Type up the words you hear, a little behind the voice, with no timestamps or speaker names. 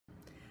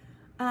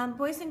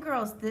Boys and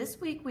girls, this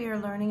week we are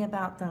learning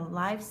about the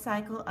life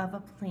cycle of a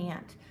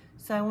plant.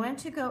 So I want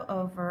to go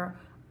over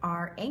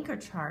our anchor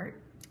chart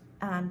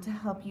to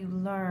help you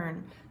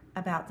learn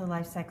about the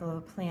life cycle of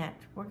a plant.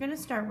 We're going to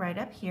start right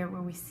up here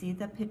where we see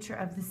the picture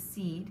of the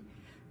seed.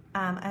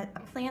 A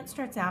plant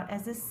starts out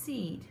as a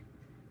seed.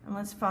 And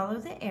let's follow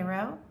the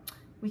arrow.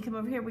 We come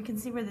over here, we can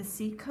see where the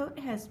seed coat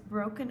has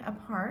broken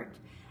apart,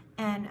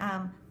 and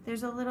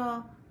there's a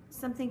little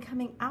something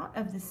coming out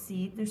of the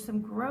seed. There's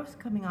some growth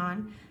coming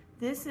on.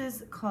 This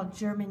is called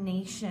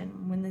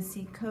germination, when the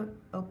seed coat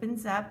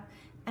opens up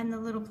and the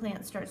little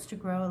plant starts to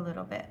grow a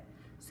little bit.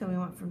 So we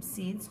went from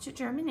seeds to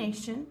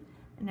germination,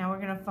 and now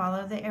we're going to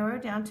follow the arrow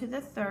down to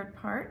the third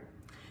part,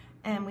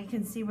 and we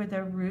can see where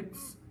the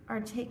roots are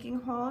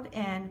taking hold,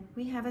 and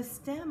we have a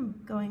stem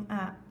going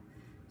up.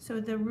 So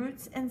the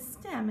roots and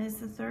stem is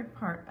the third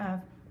part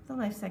of the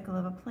life cycle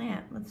of a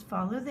plant. Let's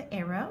follow the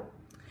arrow.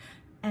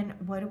 And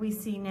what do we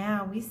see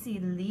now? We see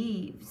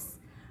leaves.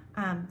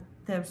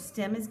 The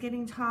stem is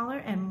getting taller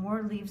and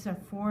more leaves are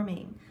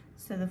forming.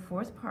 So the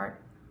fourth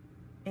part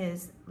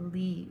is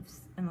leaves.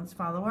 And let's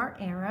follow our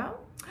arrow.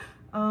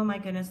 Oh my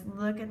goodness,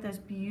 look at those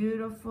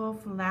beautiful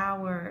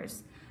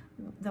flowers.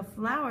 The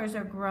flowers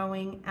are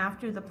growing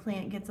after the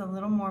plant gets a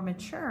little more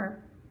mature.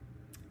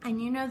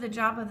 And you know the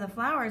job of the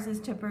flowers is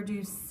to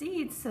produce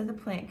seeds so the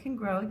plant can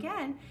grow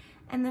again.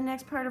 And the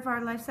next part of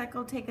our life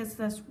cycle takes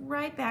us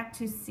right back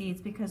to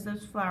seeds because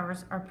those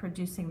flowers are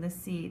producing the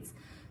seeds.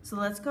 So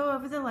let's go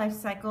over the life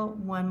cycle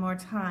one more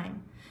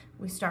time.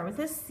 We start with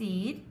a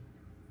seed.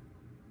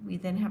 We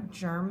then have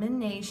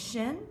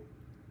germination,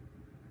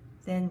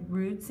 then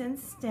roots and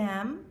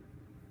stem,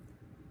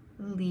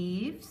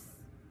 leaves,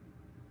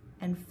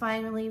 and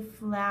finally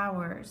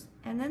flowers.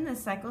 And then the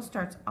cycle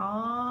starts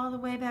all the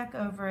way back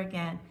over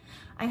again.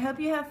 I hope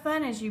you have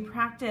fun as you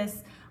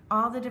practice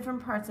all the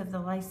different parts of the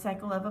life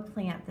cycle of a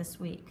plant this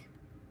week.